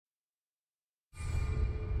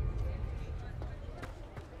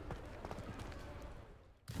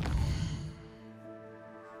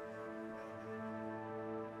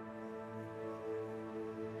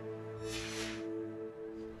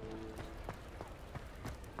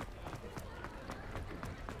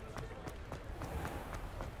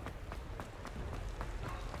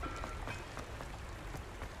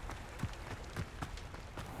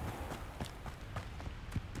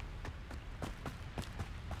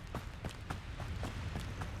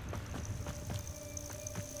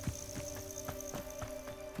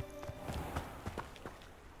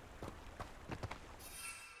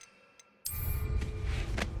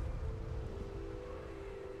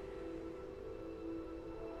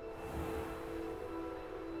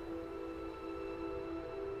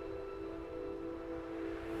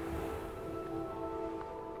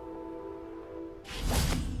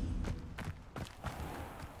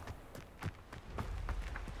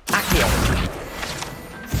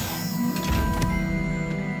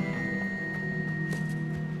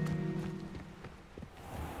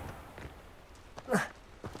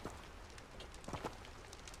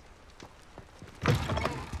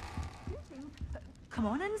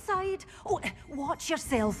come on inside. Oh, watch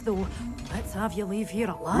yourself, though. Let's have you leave here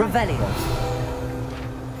alive. Revelio.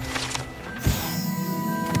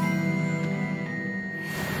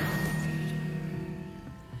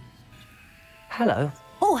 Hello.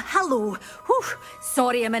 Oh, hello. Whew.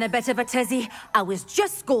 Sorry I'm in a bit of a tizzy. I was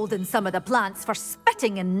just scolding some of the plants for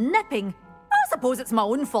spitting and nipping. I suppose it's my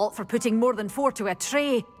own fault for putting more than 4 to a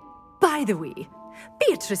tray. By the way,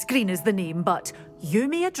 Beatrice Green is the name, but you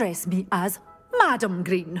may address me as Madam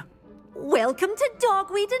Green. Welcome to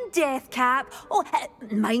Dogweed and Deathcap. Oh,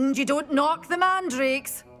 mind you don't knock the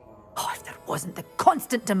mandrakes. Oh, if there wasn't the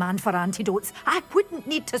constant demand for antidotes, I wouldn't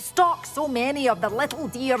need to stock so many of the little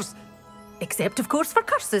dears. Except, of course, for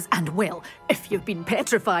curses. And, well, if you've been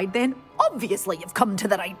petrified, then obviously you've come to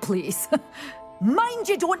the right place. Mind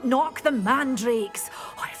you don't knock the mandrakes.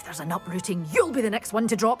 Oh, if there's an uprooting, you'll be the next one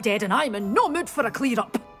to drop dead, and I'm in no mood for a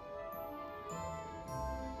clear-up.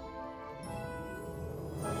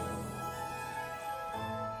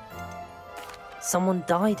 Someone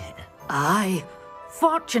died here. Aye.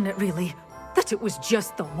 Fortunate, really, that it was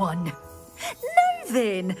just the one. Now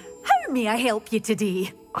then, how may I help you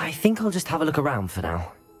today? I think I'll just have a look around for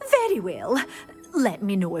now. Very well. Let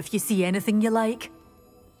me know if you see anything you like.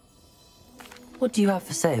 What do you have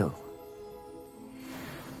for sale?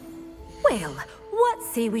 Well, what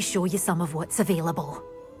say we show you some of what's available?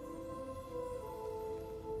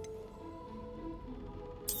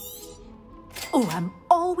 Oh, I'm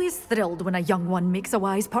always thrilled when a young one makes a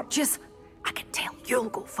wise purchase. I can tell you'll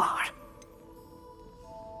go far.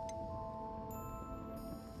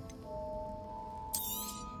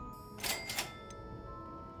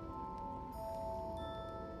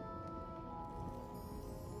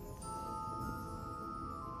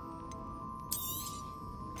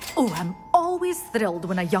 Oh, I'm always thrilled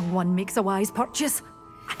when a young one makes a wise purchase.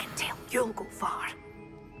 I can tell you'll go far.